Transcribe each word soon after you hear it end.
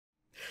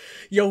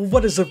Yo,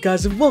 what is up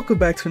guys, and welcome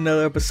back to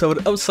another episode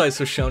of SoS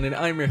Shonen.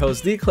 I'm your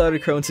host, the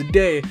Clouded Crow, and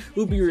today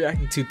we'll be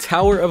reacting to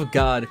Tower of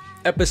God,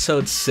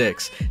 episode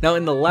 6. Now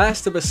in the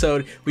last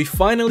episode, we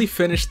finally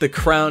finished the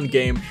crown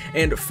game,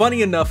 and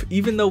funny enough,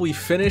 even though we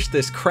finished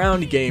this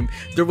crown game,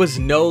 there was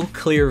no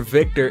clear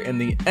victor in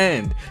the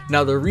end.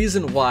 Now the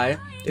reason why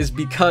is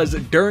because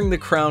during the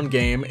crown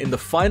game, in the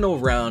final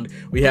round,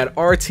 we had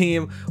our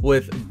team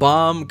with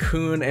Bomb,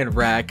 Kun, and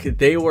Rack.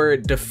 They were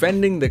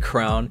defending the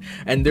crown,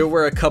 and there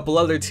were a couple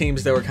other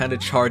teams that were kind of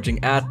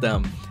charging at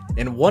them.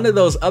 And one of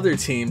those other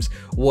teams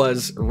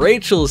was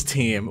Rachel's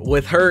team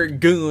with her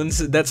goons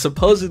that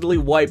supposedly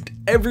wiped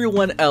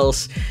everyone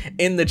else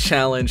in the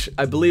challenge.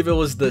 I believe it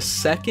was the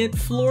second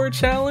floor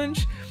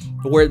challenge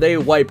where they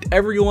wiped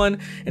everyone,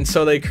 and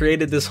so they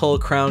created this whole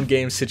crown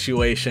game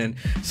situation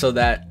so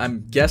that,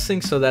 I'm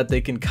guessing, so that they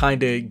can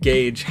kind of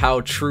gauge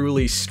how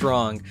truly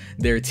strong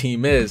their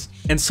team is.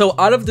 And so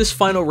out of this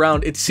final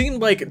round, it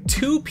seemed like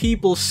two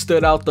people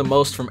stood out the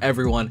most from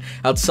everyone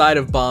outside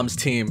of Bomb's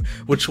team,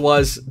 which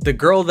was the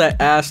girl that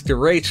asked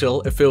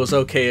Rachel if it was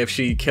okay if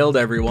she killed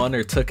everyone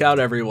or took out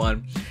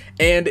everyone.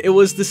 And it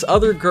was this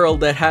other girl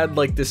that had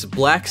like this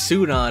black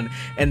suit on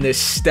and this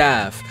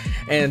staff.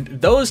 And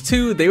those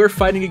two, they were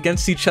fighting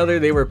against each other,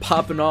 they were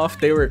popping off,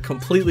 they were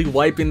completely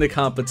wiping the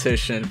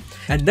competition.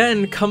 And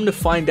then, come to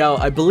find out,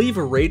 I believe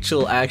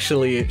Rachel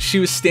actually, she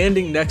was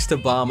standing next to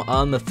Bomb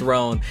on the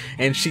throne,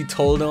 and she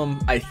told him,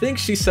 I think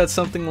she said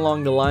something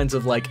along the lines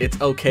of like, it's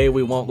okay,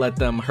 we won't let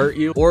them hurt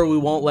you, or we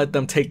won't let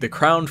them take the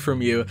crown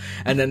from you.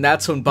 And then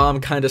that's when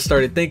Bomb kind of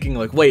started thinking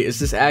like, wait, is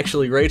this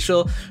actually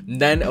Rachel? And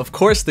then, of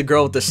course, the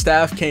girl with the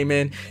staff came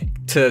in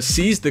to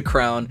seize the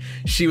crown.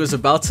 She was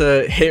about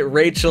to hit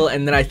Rachel,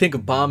 and then I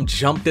think Bomb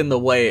jumped in the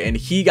way and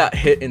he got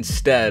hit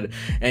instead,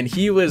 and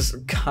he was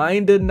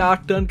kind of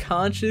knocked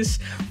unconscious.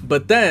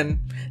 But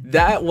then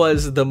that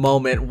was the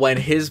moment when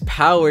his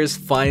powers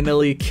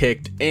finally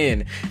kicked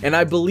in, and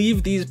I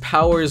believe these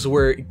powers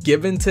were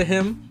given to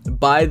him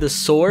by the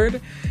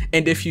sword.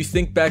 And if you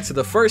think back to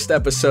the first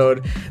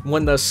episode,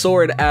 when the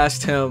sword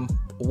asked him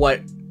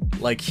what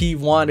he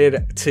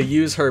wanted to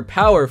use her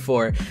power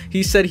for,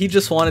 he said he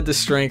just wanted the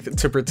strength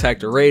to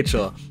protect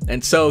Rachel.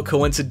 And so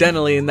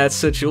coincidentally, in that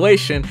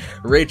situation,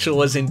 Rachel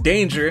was in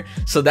danger,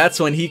 so that's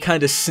when he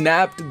kind of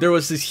snapped. There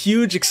was this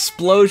huge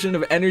explosion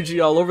of energy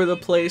all over the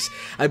place.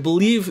 I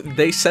believe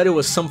they said it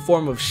was some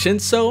form of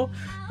Shinsu,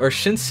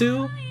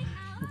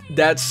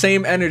 that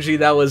same energy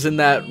that was in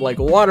that like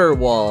water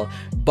wall.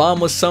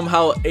 Bomb was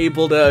somehow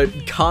able to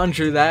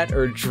conjure that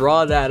or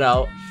draw that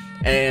out,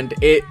 and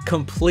it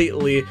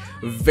completely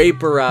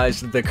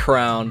vaporized the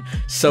crown,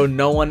 so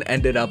no one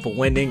ended up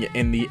winning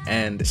in the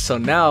end. So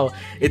now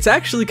it's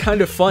actually kind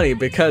of funny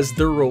because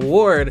the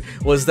reward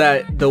was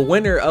that the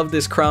winner of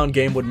this crown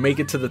game would make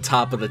it to the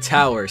top of the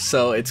tower.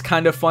 So it's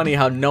kind of funny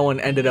how no one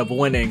ended up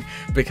winning,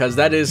 because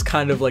that is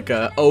kind of like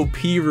a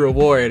OP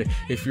reward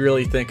if you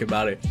really think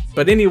about it.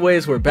 But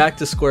anyways, we're back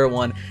to square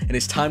one, and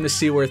it's time to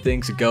see where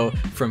things go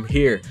from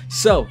here.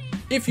 So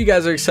if you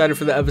guys are excited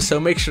for the episode,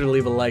 make sure to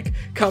leave a like,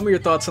 comment your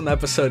thoughts on the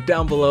episode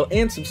down below,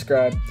 and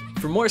subscribe.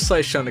 For more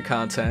SoS Shonen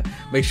content,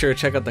 make sure to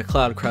check out the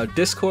Cloud Crowd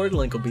Discord,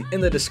 link will be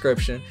in the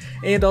description,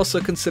 and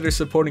also consider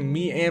supporting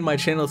me and my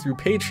channel through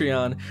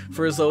Patreon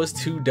for as low as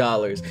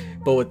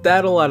 $2. But with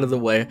that all out of the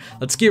way,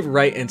 let's get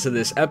right into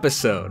this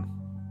episode.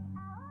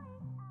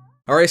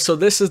 Alright, so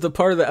this is the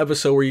part of the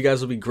episode where you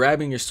guys will be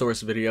grabbing your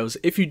source videos.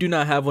 If you do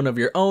not have one of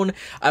your own,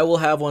 I will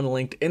have one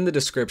linked in the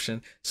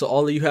description. So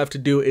all that you have to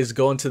do is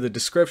go into the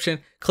description,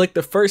 click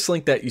the first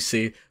link that you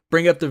see,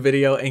 bring up the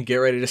video, and get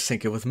ready to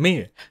sync it with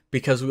me,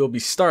 because we will be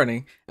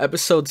starting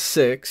episode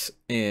 6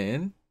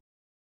 in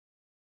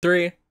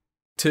 3,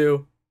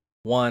 2,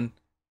 1,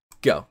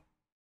 go.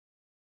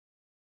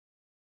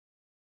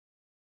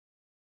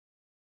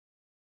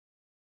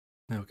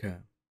 Okay.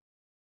 Let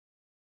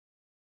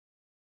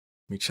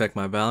me check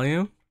my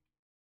volume.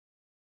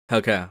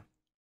 Okay.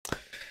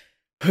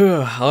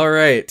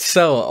 Alright,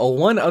 so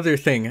one other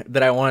thing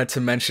that I wanted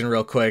to mention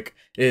real quick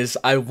is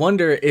I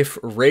wonder if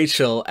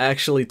Rachel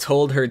actually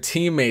told her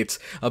teammates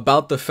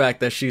about the fact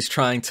that she's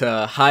trying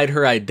to hide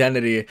her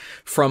identity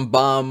from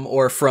Bomb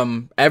or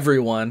from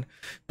everyone,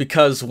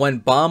 because when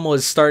Bomb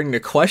was starting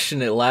to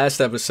question it last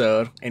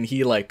episode and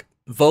he like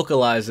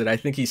vocalized it, I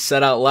think he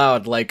said out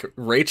loud like,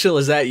 Rachel,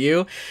 is that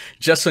you?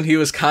 Just when he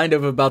was kind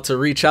of about to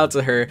reach out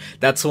to her,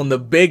 that's when the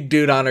big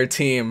dude on her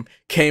team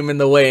came in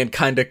the way and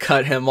kind of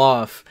cut him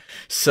off.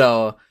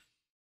 So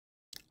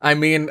I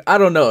mean, I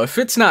don't know, if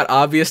it's not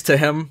obvious to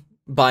him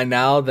by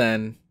now,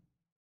 then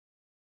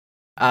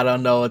I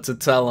don't know what to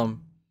tell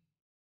him.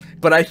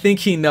 But I think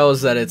he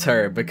knows that it's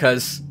her,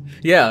 because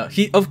yeah,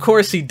 of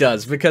course he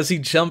does, because he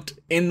jumped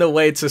in the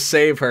way to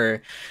save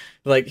her.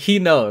 Like, he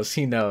knows.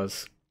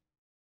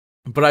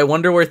 But I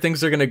wonder where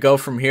things are going to go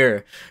from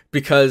here,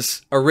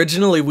 because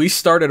originally we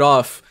started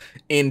off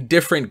in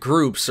different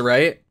groups,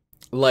 right?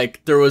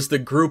 Like, there was the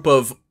group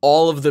of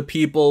all of the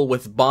people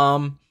with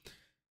Bomb.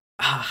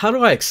 How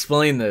do I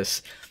explain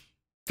this?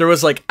 There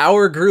was like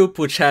our group,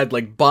 which had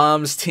like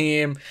Bomb's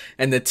team,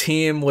 and the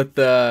team with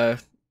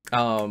the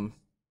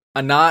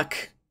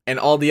ANAAK and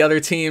all the other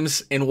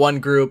teams in one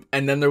group,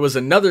 and then there was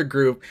another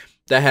group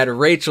that had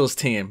Rachel's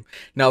team.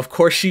 Now, of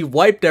course, she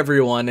wiped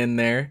everyone in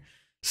there,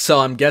 so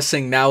I'm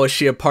guessing now is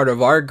she a part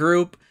of our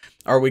group?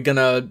 Are we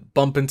gonna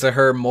bump into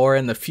her more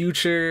in the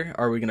future?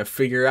 Are we gonna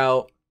figure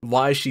out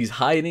why she's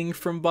hiding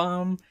from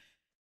Bomb?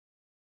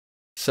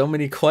 So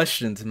many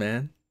questions,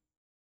 man.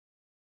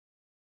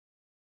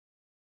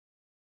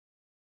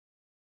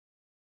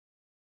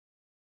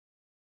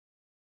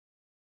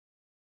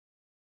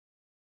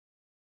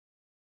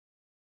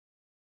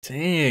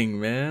 Dang,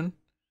 man.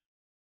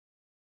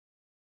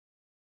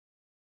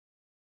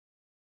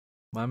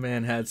 My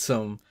man had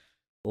some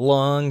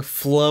long,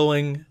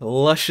 flowing,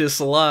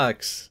 luscious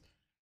locks.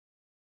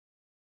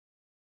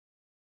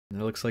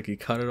 And it looks like he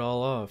cut it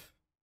all off.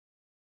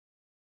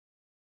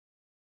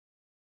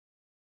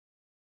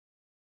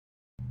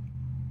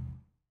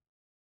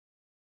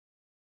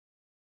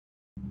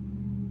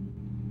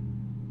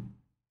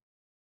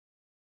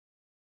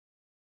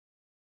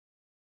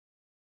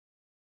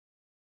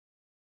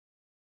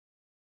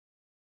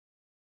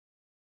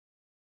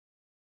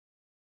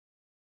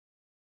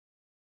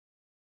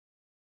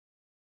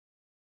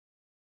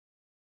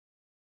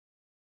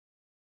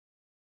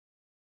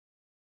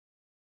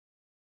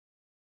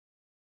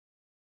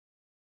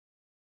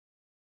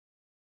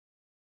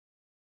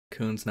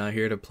 Coon's not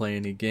here to play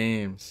any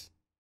games.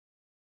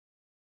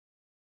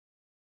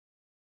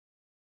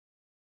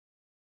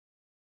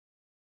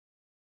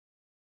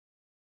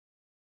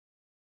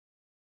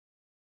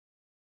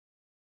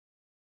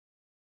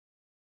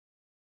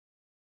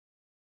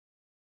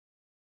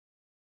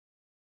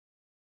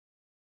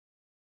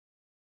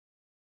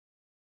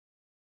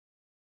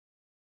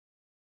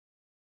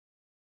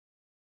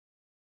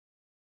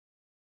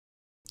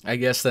 I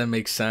guess that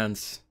makes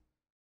sense.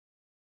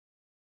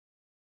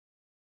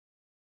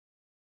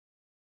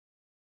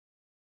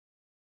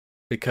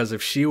 Because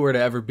if she were to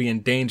ever be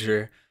in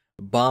danger,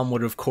 Bomb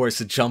would of course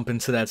jump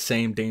into that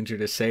same danger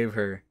to save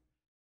her.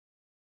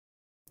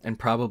 And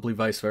probably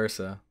vice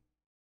versa.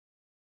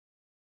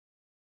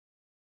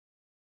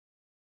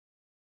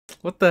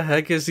 What the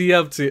heck is he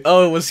up to?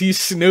 Oh, was he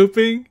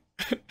snooping?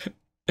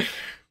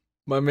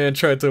 My man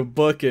tried to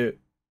book it.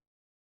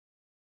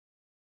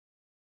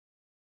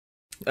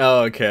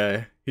 Oh,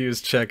 okay. He was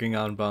checking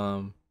on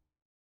Bomb.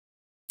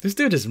 This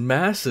dude is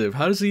massive.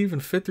 How does he even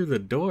fit through the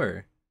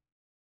door?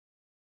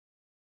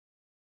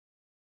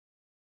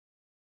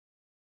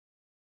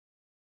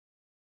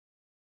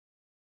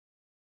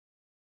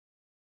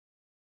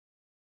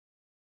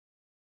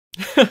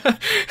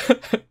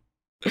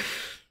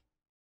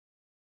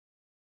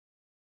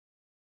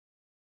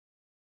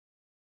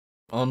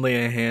 Only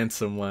a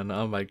handsome one.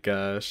 Oh my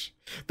gosh.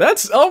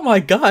 Oh my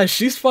gosh,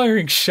 she's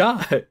firing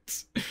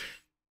shots.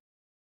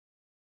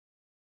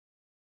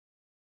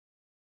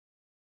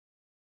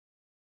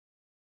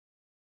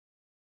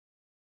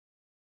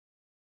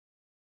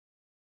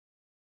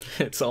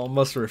 It's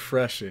almost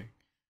refreshing.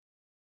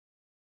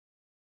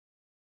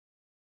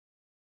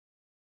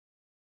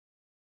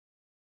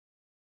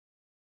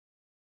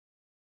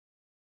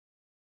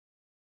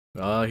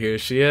 Oh, here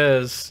she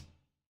is.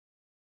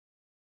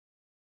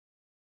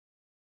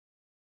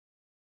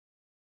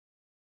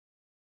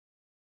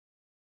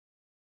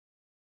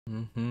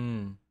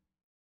 Mm-hmm.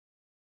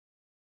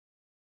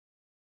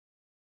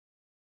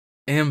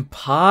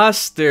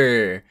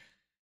 Imposter.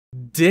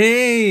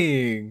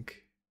 Dang.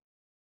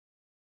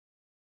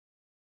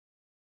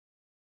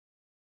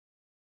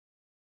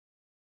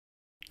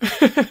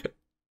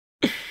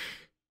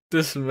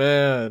 This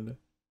man.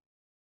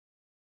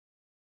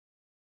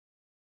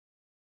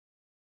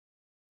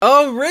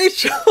 Oh,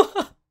 Rachel!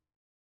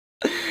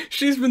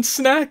 She's been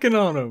snacking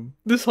on him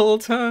this whole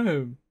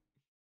time.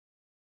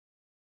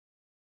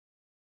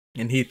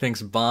 And he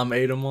thinks Bomb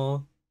ate them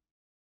all?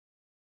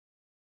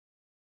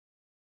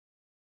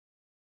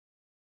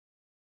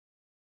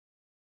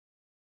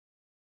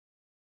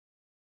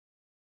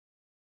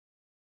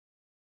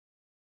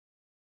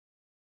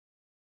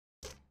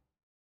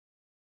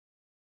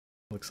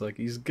 Looks like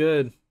he's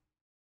good.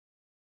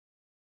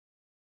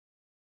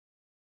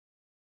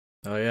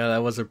 Oh yeah,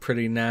 that was a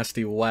pretty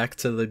nasty whack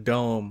to the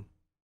dome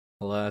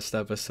last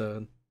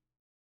episode.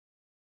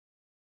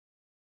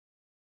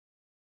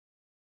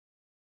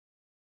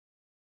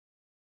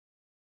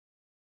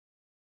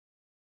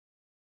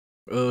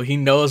 Oh, he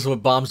knows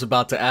what Bomb's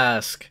about to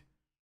ask.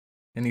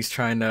 And he's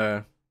trying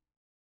to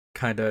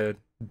kind of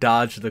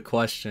dodge the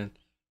question.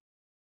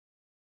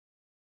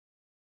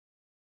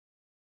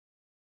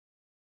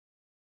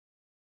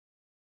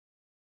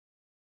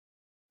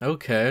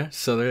 Okay,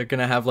 so they're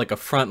gonna have like a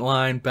front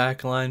line,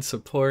 back line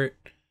support.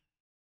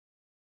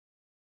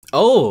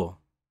 Oh!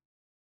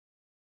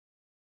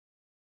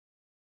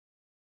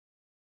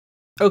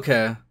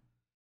 Okay.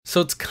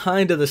 So it's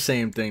kind of the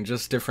same thing,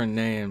 just different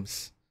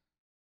names.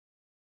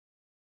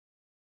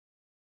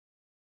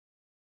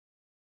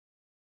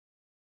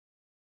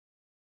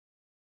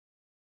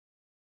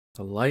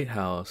 The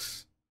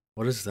lighthouse.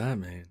 What does that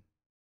mean?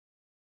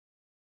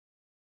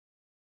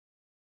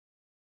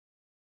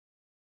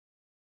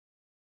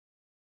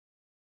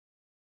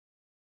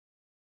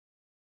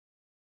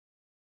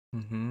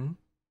 Mm-hmm.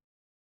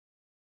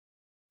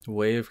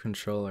 Wave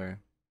controller.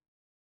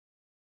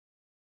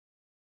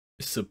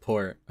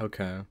 Support.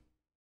 Okay.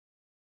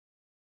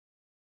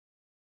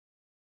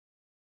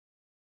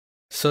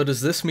 So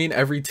does this mean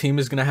every team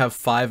is gonna have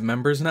 5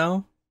 members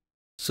now?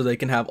 So they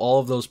can have all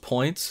of those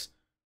points?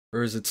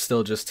 Or is it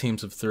still just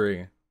teams of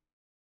 3?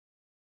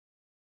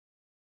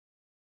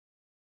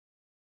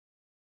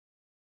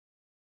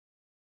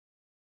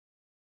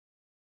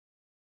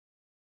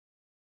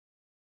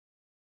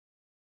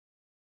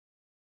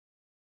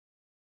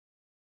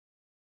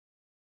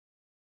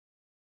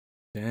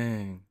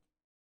 Dang.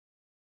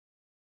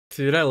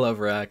 Dude, I love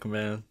Rack,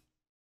 man.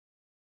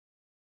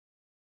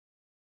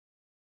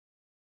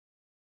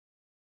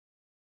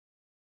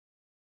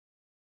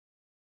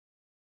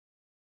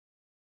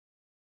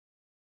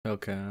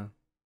 Okay.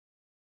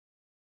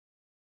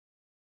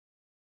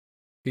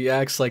 He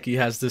acts like he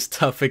has this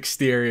tough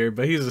exterior,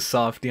 but he's a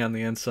softie on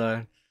the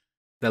inside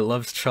that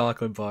loves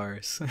chocolate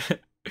bars.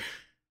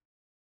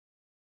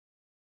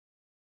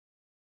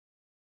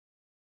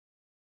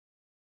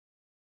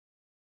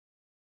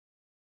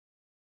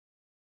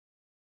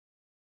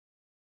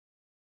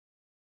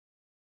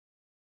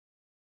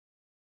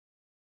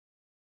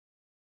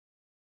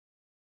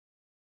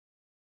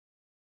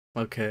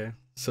 Okay,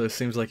 so it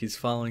seems like he's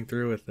following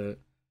through with it.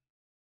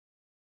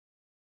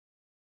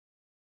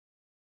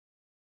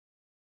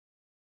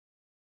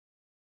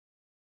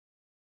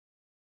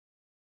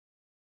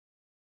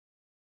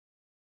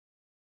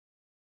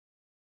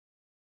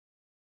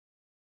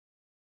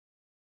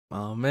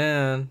 Oh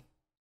man,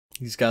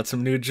 he's got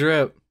some new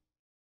drip.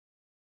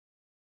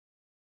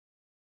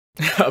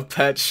 A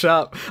pet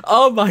shop.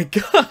 Oh my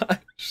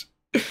gosh.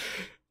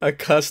 A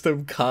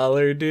custom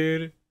collar,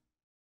 dude.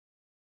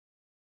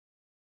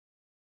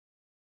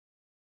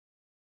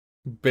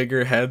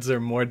 Bigger heads are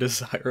more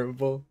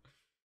desirable.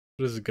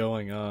 What is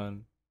going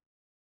on?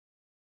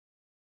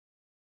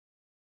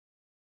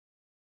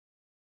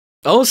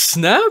 Oh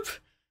snap!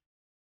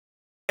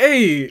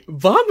 Hey,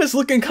 Bob is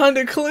looking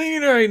kinda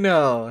clean right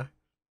now.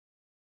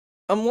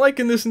 I'm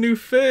liking this new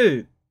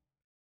fit.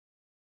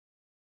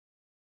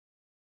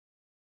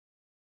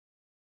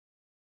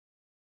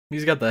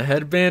 He's got the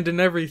headband and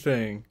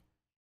everything.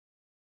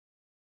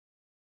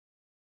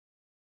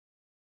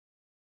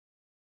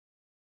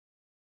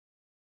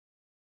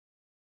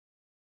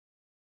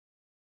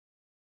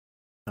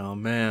 Oh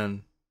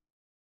man.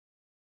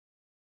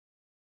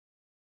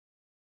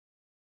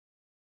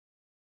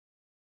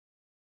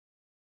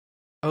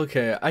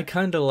 Okay, I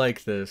kinda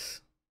like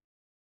this.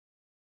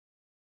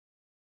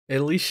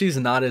 At least she's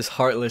not as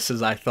heartless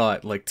as I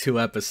thought like 2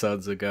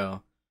 episodes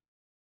ago.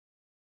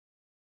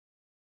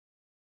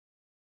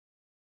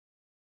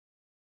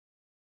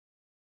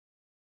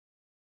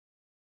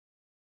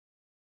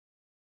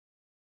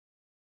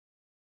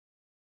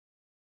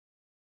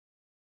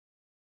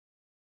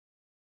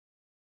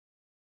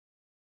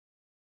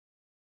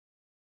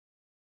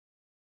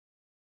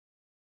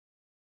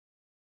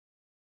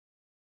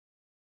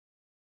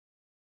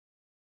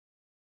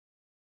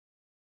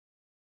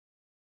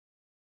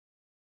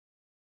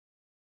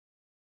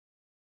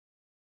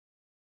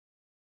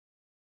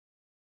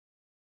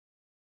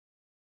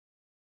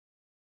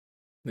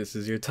 This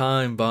is your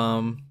time,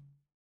 Bomb.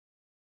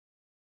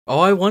 Oh,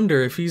 I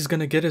wonder if he's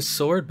gonna get his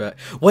sword back.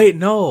 Wait,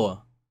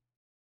 no!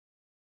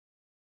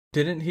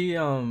 Didn't he,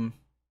 oh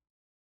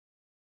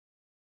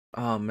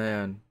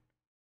man.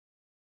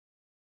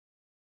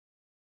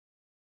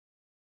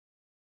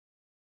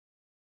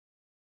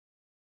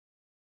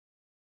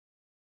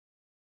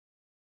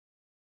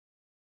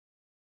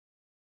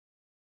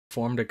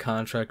 Formed a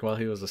contract while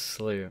he was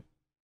asleep.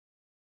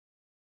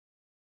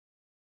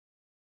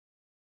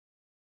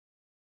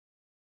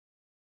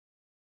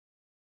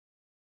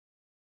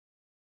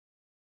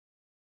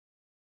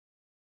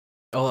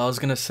 Oh, I was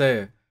gonna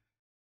say,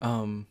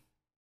 um,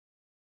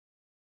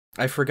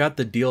 I forgot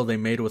the deal they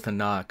made with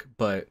ANAAK,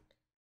 but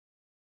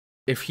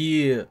if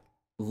he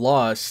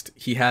lost,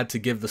 he had to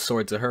give the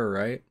sword to her,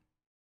 right?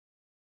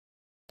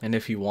 And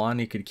if he won,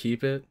 he could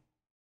keep it.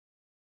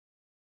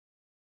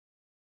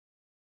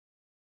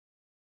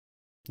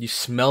 You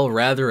smell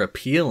rather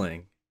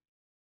appealing.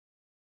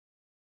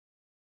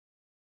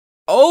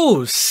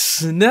 Oh,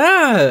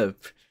 snap!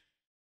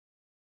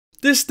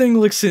 This thing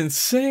looks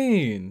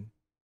insane.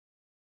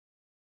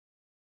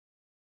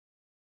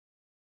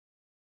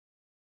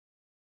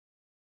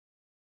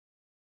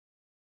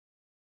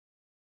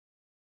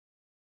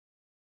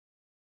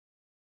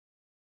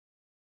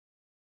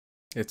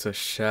 It's a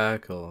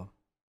shackle.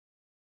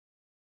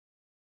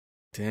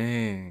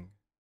 Dang.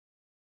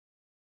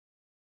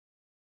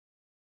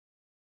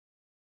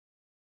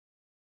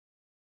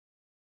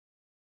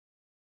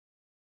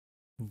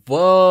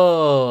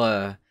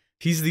 Whoa!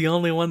 He's the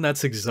only one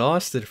that's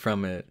exhausted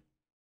from it.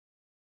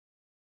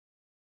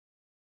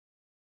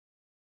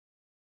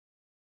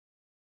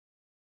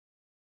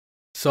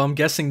 So I'm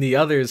guessing the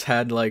others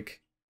had,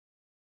 like,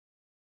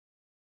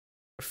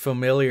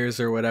 familiars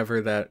or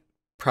whatever that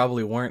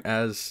probably weren't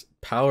as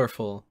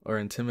powerful or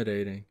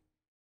intimidating.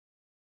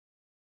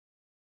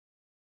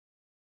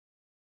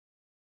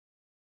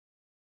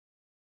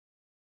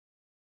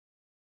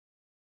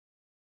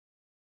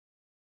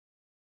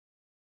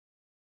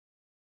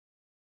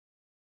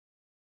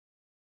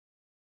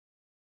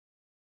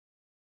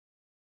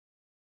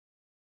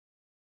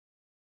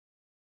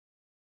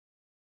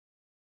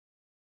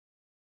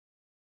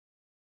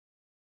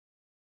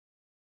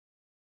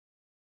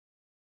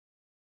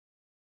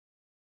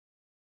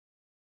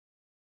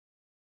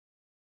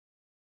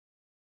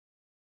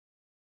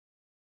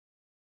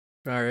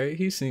 Alright,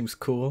 he seems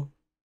cool.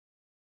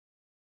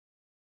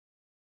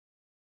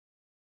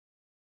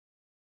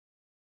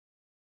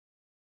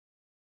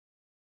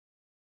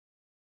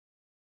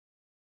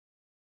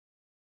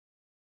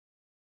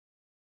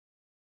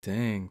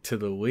 Dang, to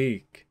the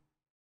weak.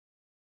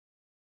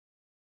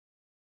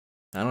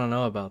 I don't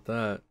know about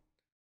that.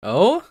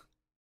 Oh?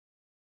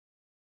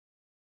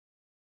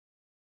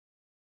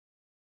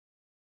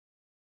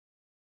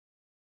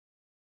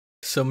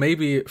 So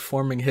maybe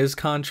forming his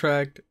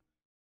contract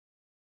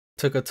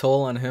took a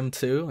toll on him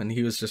too, and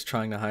he was just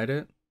trying to hide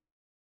it?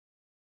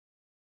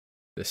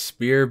 The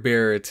spear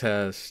bearer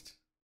test.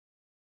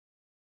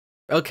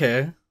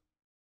 Okay.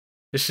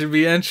 This should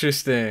be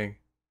interesting.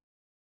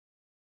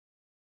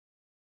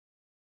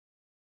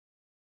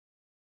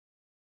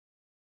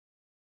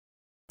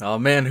 Oh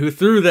man, who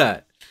threw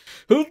that?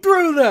 Who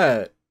threw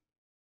that?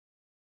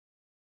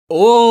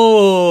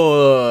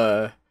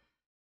 Oh!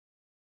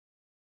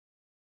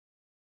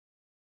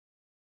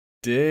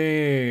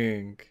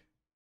 Dang.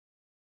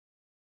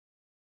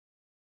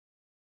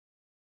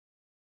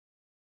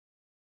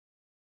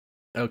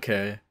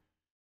 Okay.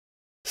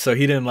 So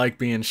he didn't like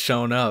being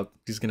shown up.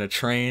 He's gonna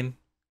train,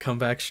 come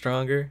back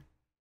stronger.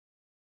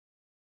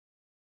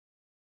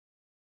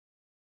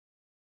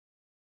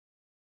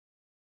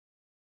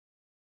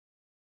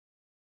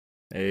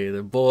 Hey,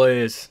 the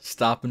boys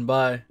stopping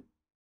by.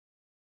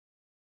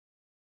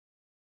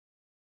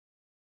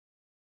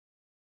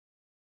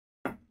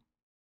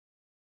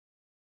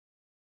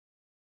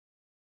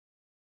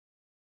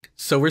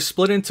 So we're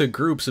split into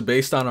groups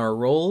based on our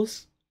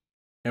roles,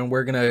 and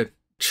we're gonna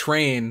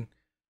train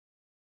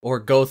or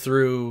go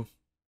through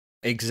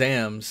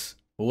exams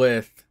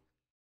with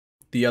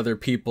the other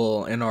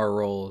people in our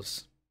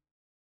roles.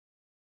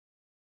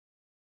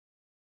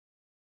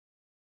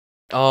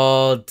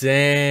 Oh,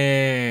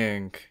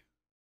 dang.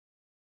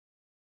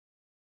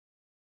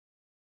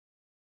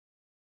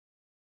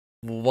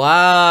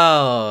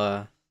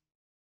 Wow.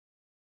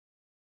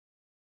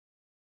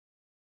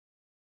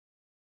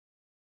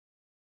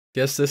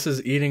 Guess this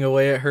is eating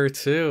away at her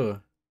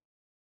too.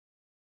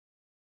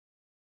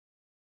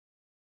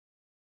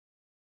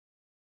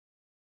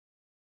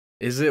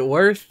 Is it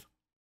worth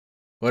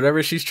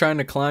whatever she's trying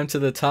to climb to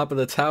the top of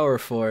the tower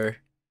for?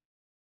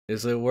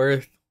 Is it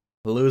worth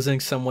losing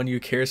someone you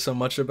care so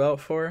much about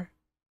for?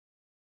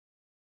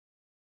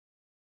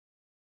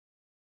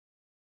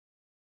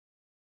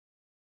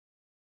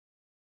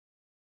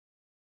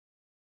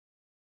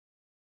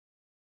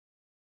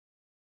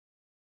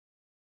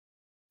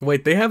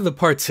 Wait, they have the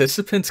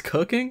participants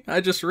cooking?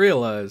 I just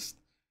realized.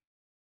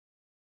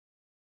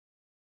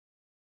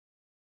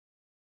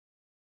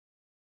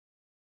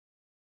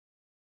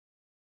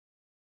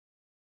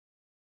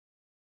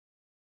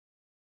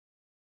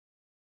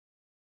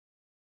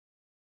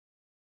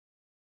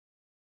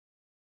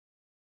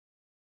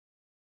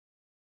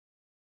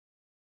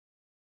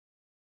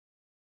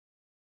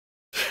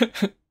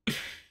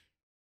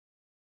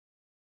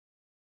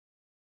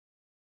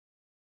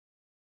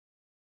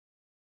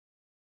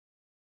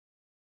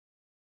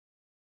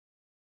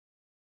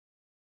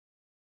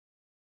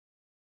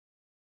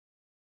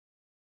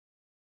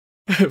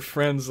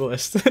 Friends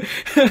list.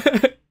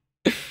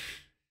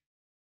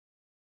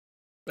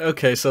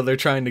 Okay, so they're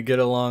trying to get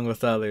along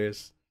with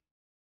others.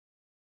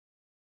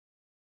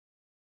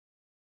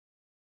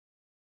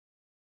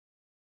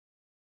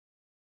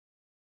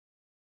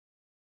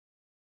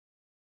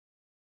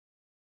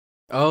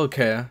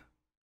 Okay.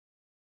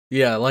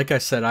 Yeah, like I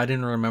said, I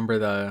didn't remember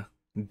the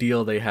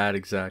deal they had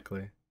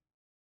exactly.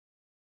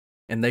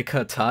 And they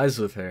cut ties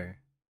with her.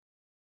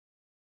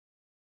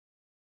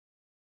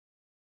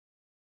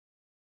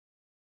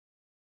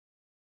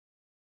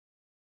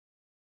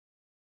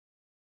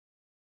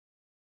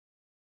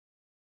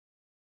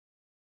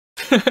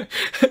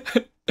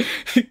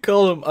 You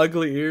call them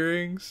ugly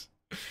earrings?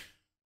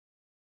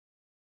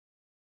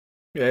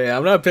 Yeah,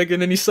 I'm not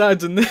picking any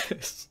sides in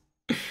this.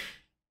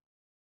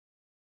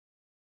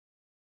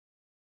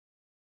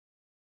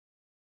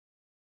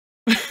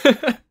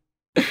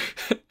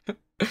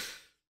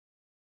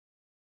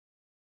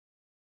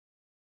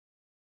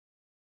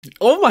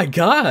 Oh my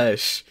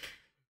gosh!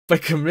 By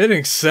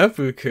committing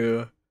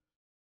seppuku.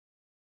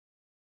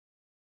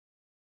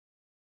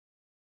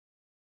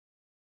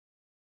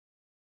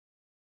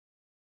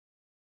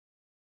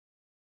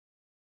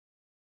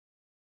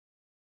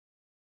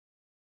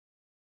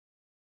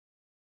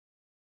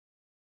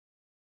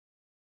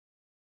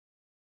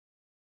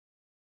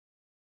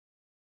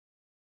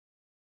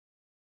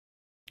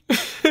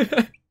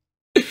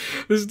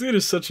 This dude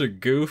is such a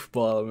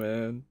goofball,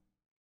 man.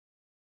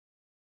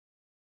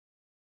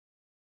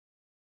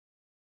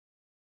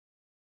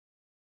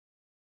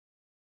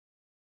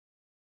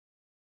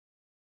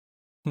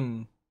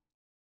 Hmm.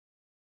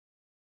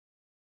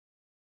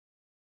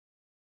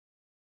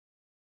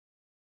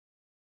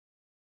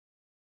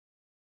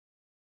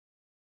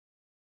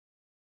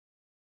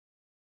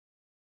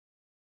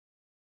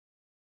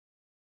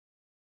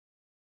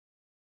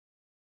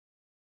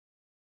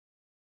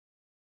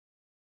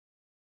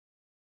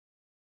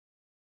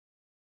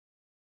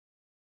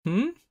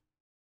 Hmm?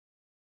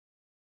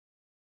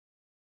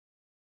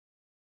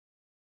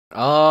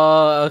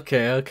 Oh,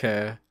 okay,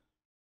 okay.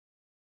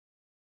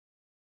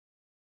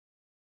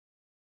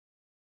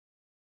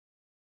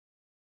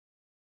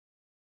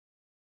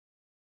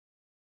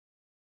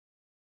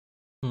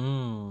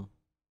 Hmm.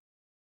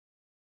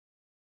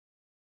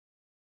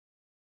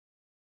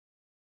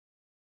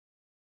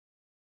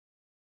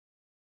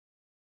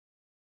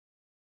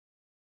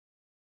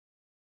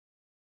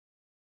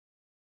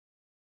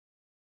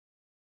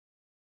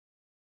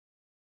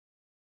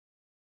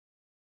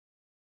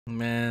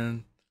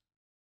 Man.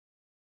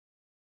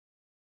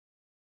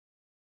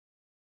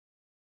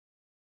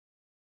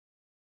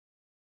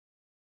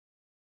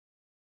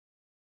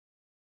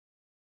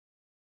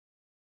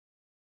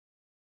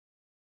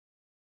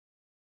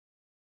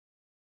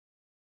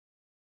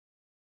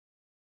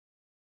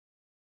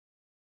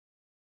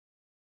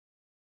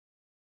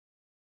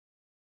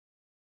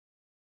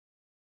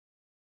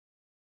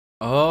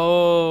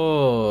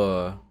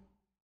 Oh.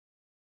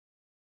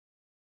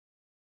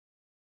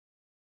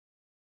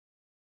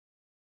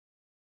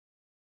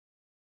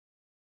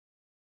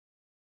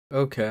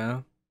 Okay.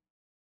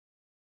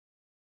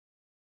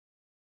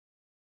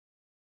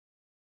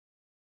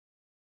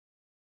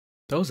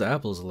 Those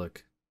apples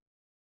look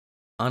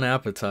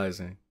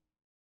unappetizing.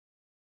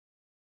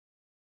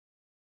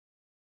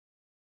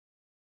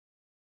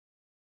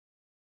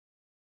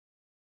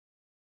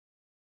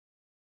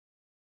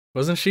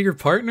 Wasn't she your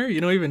partner?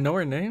 You don't even know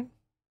her name?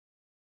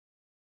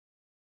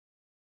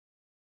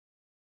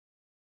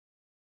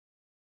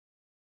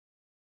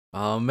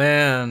 Oh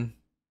man.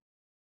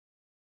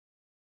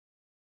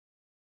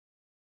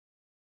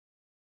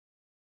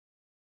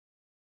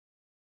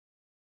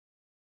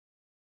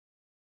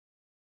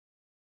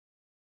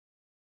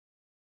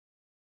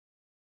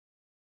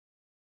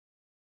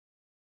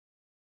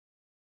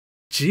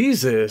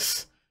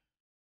 Jesus.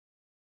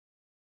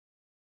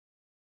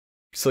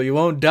 So you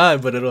won't die,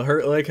 but it'll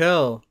hurt like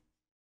hell.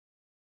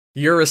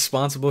 You're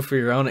responsible for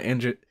your own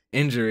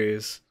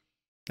injuries.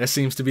 That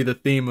seems to be the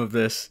theme of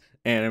this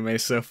anime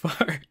so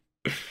far.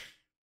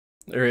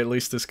 Or at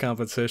least this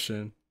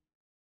competition.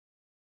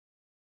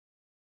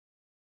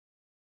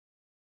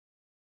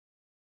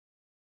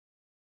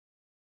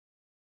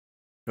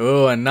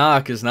 Oh,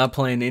 ANAAK is not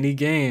playing any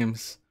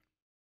games.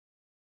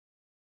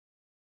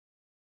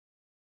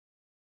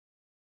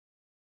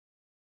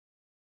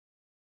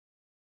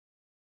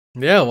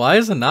 Yeah, why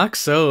is ANAAK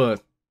so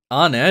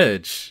on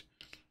edge?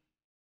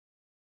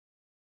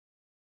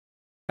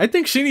 I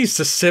think she needs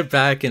to sit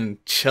back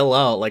and chill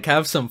out, like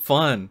have some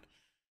fun.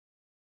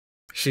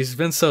 She's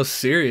been so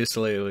serious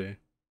lately.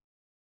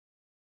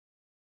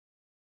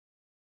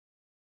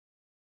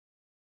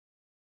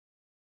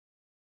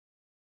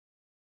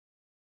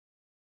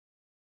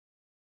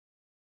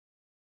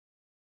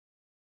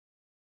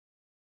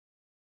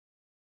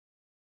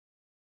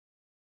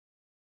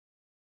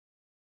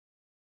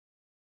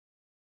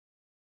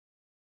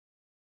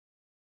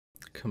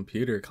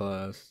 Computer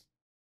class.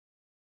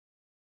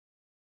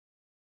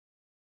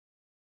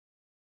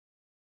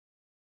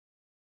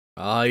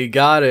 Oh, you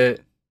got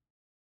it.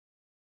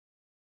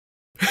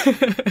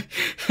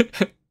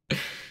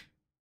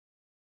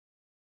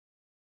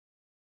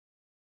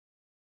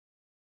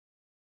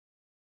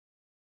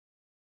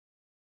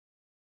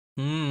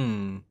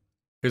 Hmm.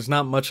 There's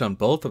not much on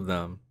both of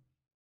them.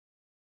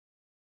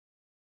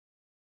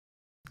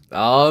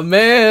 Oh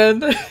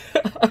man.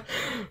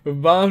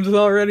 Bombs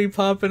already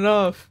popping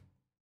off.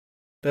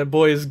 That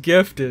boy is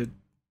gifted.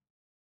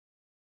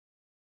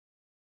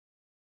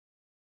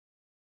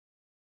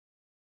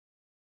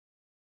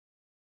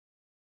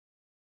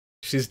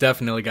 She's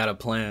definitely got a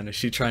plan. Is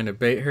she trying to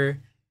bait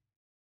her?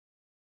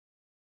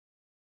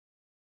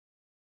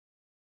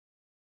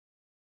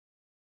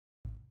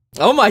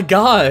 Oh my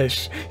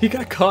gosh! He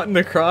got caught in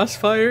the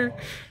crossfire?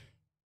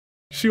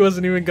 She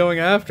wasn't even going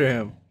after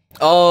him.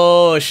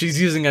 Oh,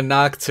 she's using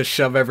ANAAK to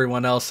shove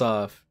everyone else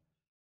off.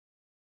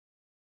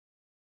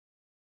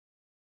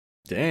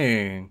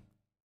 Dang.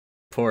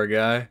 Poor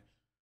guy.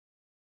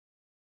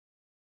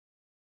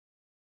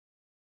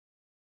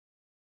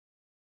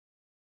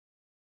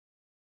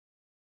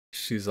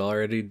 She's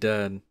already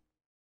dead.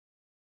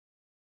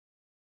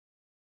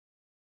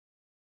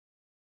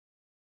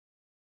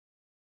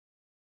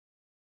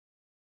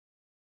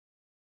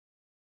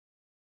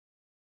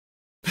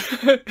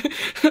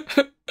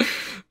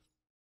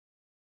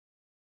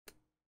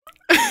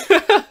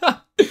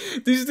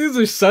 These dudes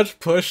are such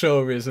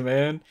pushovers,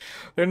 man.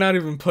 They're not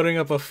even putting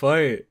up a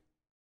fight.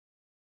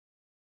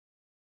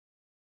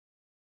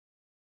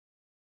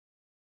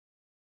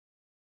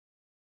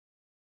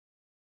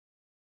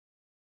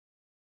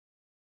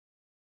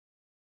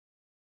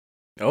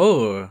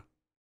 Oh.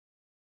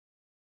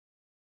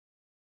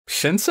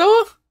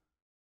 Shinso?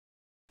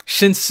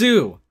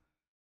 Shinsu.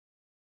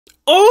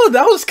 Oh,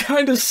 that was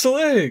kind of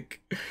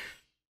slick.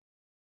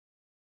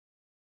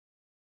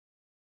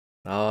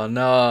 Oh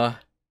no.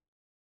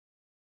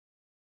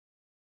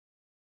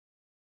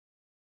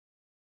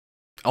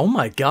 Oh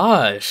my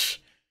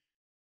gosh.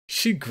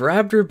 She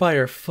grabbed her by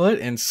her foot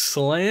and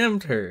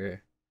slammed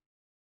her.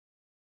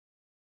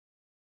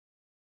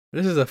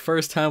 This is the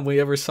first time we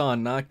ever saw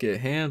ANAAK get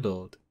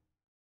handled.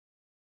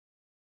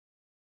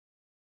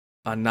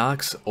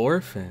 ANAAK's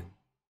orphan.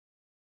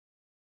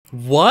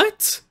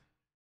 What?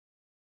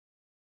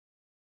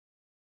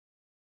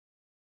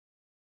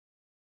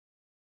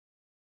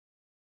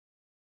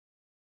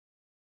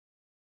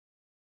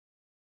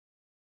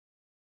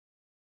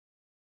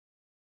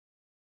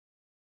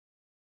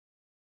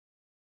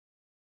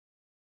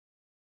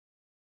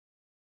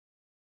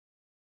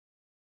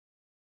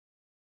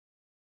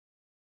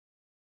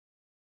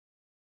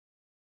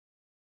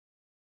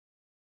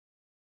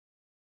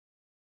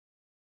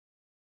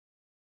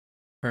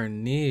 Her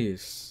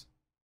niece.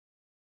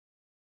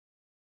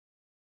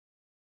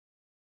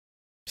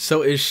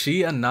 So is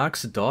she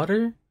ANAAK's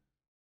daughter?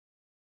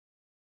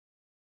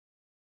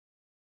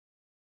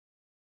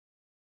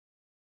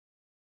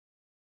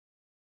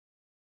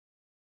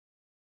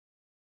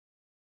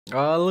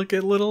 Oh, look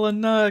at little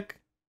ANAAK.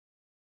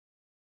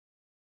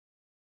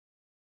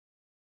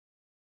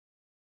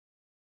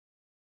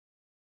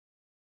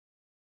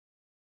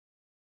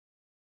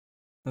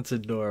 That's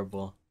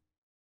adorable.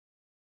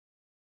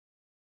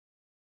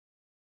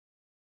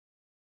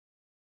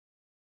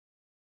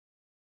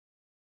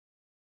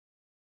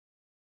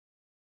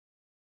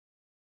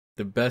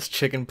 The best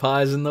chicken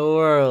pies in the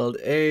world.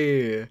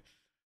 Hey.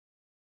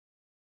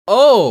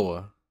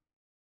 Oh!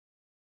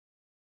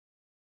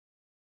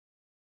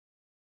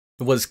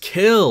 Was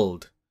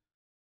killed.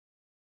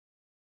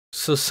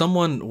 So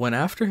someone went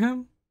after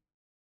him?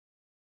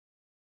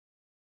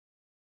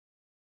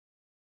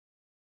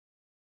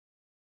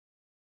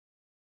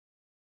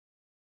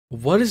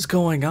 What is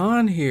going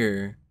on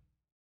here?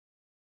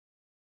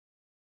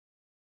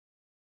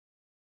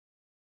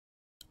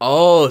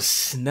 Oh,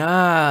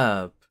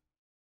 snap.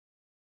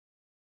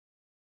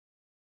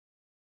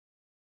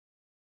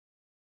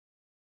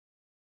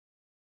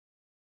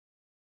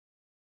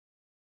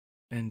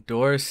 And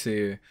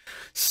Dorsey.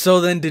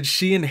 So then did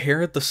she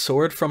inherit the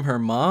sword from her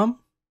mom?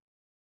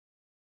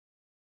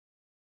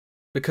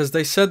 Because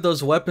they said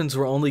those weapons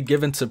were only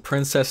given to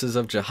princesses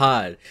of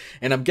Jihad.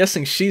 And I'm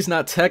guessing she's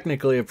not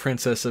technically a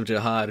princess of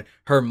Jihad.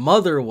 Her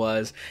mother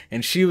was,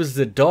 and she was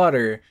the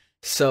daughter.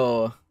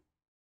 So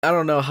I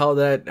don't know how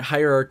that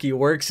hierarchy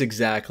works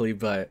exactly,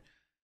 but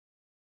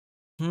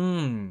so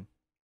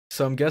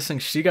I'm guessing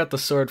she got the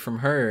sword from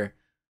her.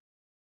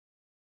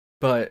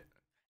 But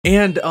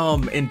and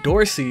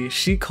Dorsey,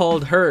 she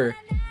called her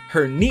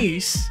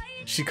niece.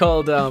 She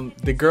called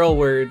the girl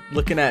we're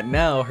looking at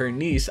now her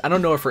niece. I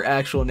don't know if her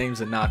actual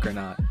name's ANAAK or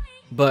not,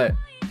 but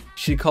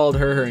she called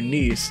her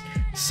niece.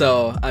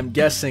 So I'm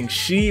guessing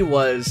she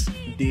was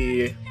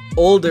the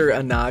older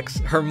ANAAK's,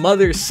 her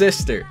mother's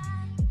sister.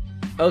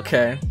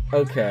 Okay.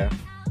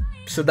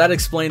 So that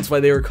explains why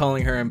they were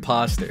calling her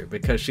imposter,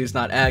 because she's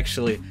not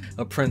actually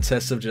a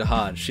princess of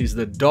Jihad. She's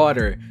the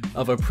daughter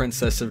of a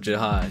princess of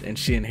Jihad, and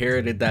she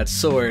inherited that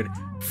sword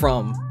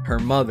from her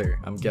mother,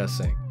 I'm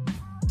guessing.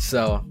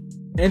 So,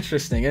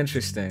 interesting.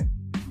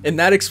 And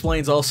that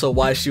explains also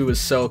why she was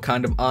so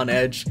kind of on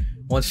edge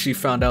once she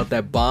found out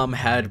that Bomb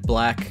had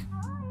Black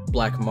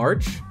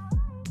March,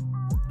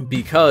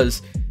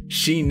 because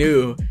she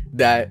knew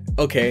that,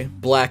 okay,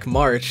 Black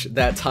March,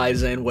 that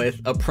ties in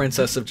with a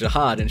princess of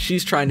Jihad, and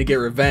she's trying to get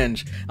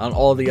revenge on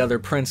all the other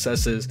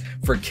princesses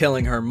for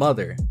killing her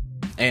mother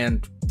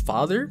and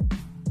father?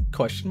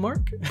 Question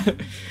mark?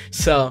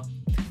 So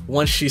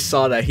once she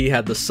saw that he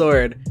had the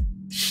sword,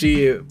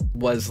 she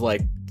was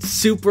like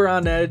super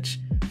on edge,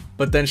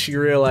 but then she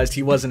realized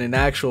he wasn't an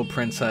actual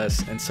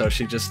princess, and so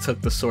she just took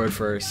the sword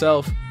for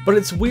herself. But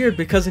it's weird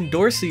because in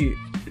Dorsey,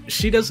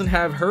 she doesn't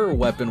have her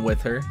weapon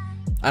with her.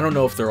 I don't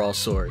know if they're all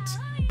swords,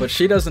 but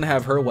she doesn't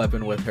have her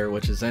weapon with her,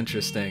 which is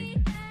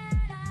interesting.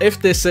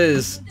 If this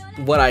is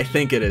what I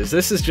think it is,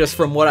 this is just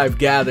from what I've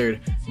gathered,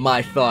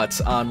 my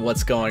thoughts on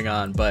what's going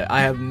on, but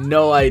I have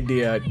no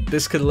idea.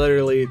 This could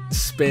literally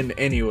spin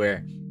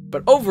anywhere.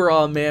 But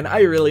overall, man,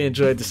 I really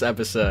enjoyed this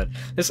episode.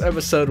 This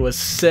episode was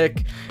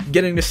sick.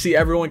 Getting to see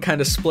everyone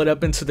kind of split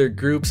up into their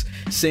groups,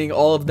 seeing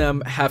all of them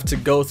have to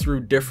go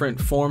through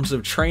different forms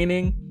of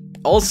training.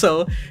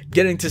 Also,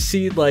 getting to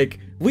see, like,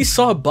 we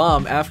saw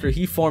Bomb after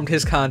he formed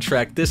his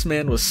contract. This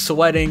man was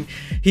sweating.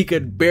 He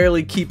could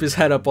barely keep his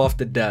head up off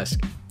the desk,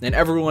 and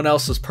everyone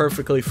else was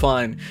perfectly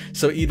fine.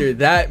 So either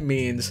that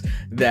means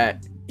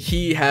that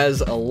he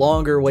has a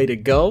longer way to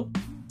go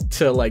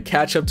to like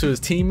catch up to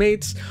his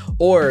teammates,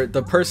 or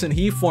the person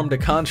he formed a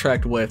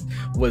contract with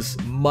was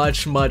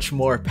much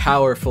more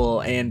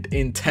powerful and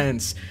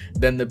intense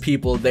than the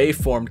people they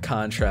formed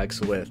contracts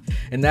with.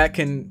 And that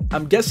can,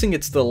 I'm guessing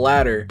it's the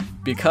latter,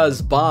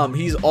 because Bomb,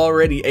 he's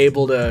already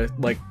able to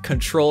like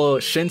control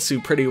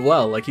Shinsu pretty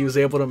well. Like he was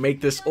able to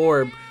make this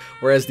orb,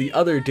 whereas the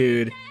other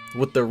dude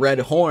with the red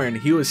horn,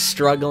 he was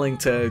struggling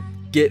to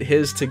get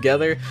his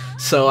together.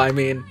 So I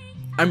mean,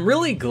 I'm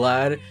really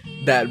glad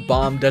that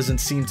Bomb doesn't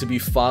seem to be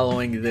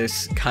following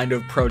this kind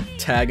of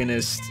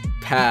protagonist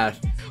path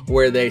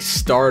where they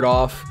start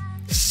off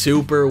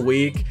super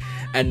weak,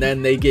 and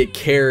then they get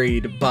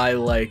carried by,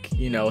 like,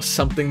 you know,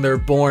 something they're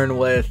born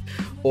with,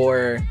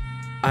 or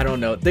I don't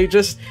know.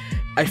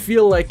 I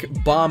feel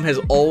like Bomb has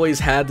always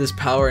had this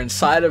power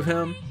inside of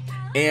him,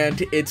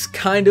 and it's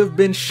kind of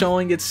been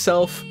showing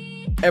itself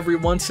every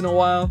once in a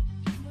while,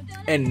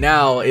 and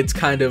now it's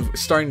kind of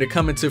starting to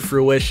come into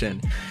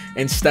fruition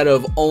instead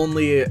of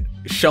only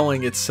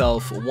showing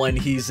itself when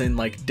he's in,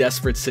 like,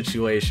 desperate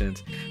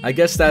situations. I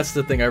guess that's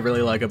the thing I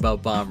really like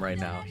about Bomb right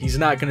now. He's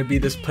not going to be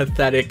this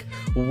pathetic,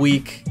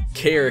 weak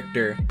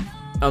character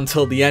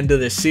until the end of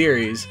the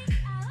series.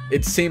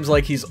 It seems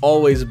like he's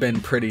always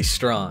been pretty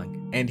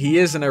strong, and he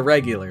is an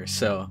irregular,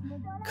 so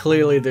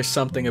clearly there's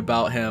something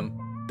about him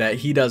that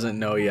he doesn't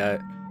know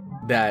yet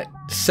that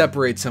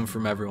separates him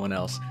from everyone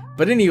else.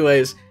 But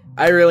anyways,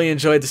 I really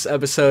enjoyed this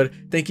episode.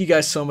 Thank you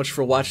guys so much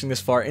for watching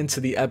this far into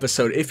the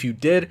episode. If you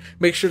did,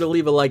 make sure to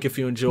leave a like if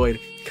you enjoyed,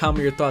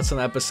 comment your thoughts on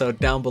the episode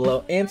down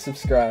below, and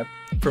subscribe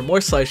for more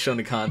Slice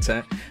Shonen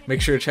content.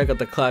 Make sure to check out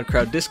the Cloud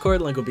Crowd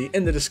Discord, link will be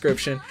in the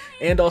description,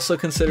 and also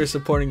consider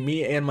supporting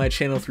me and my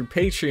channel through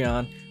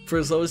Patreon for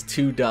as low as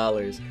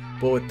 $2.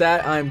 But with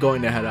that, I'm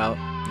going to head out,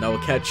 and I will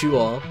catch you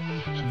all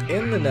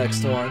in the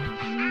next one.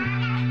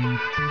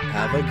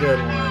 Have a good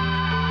one.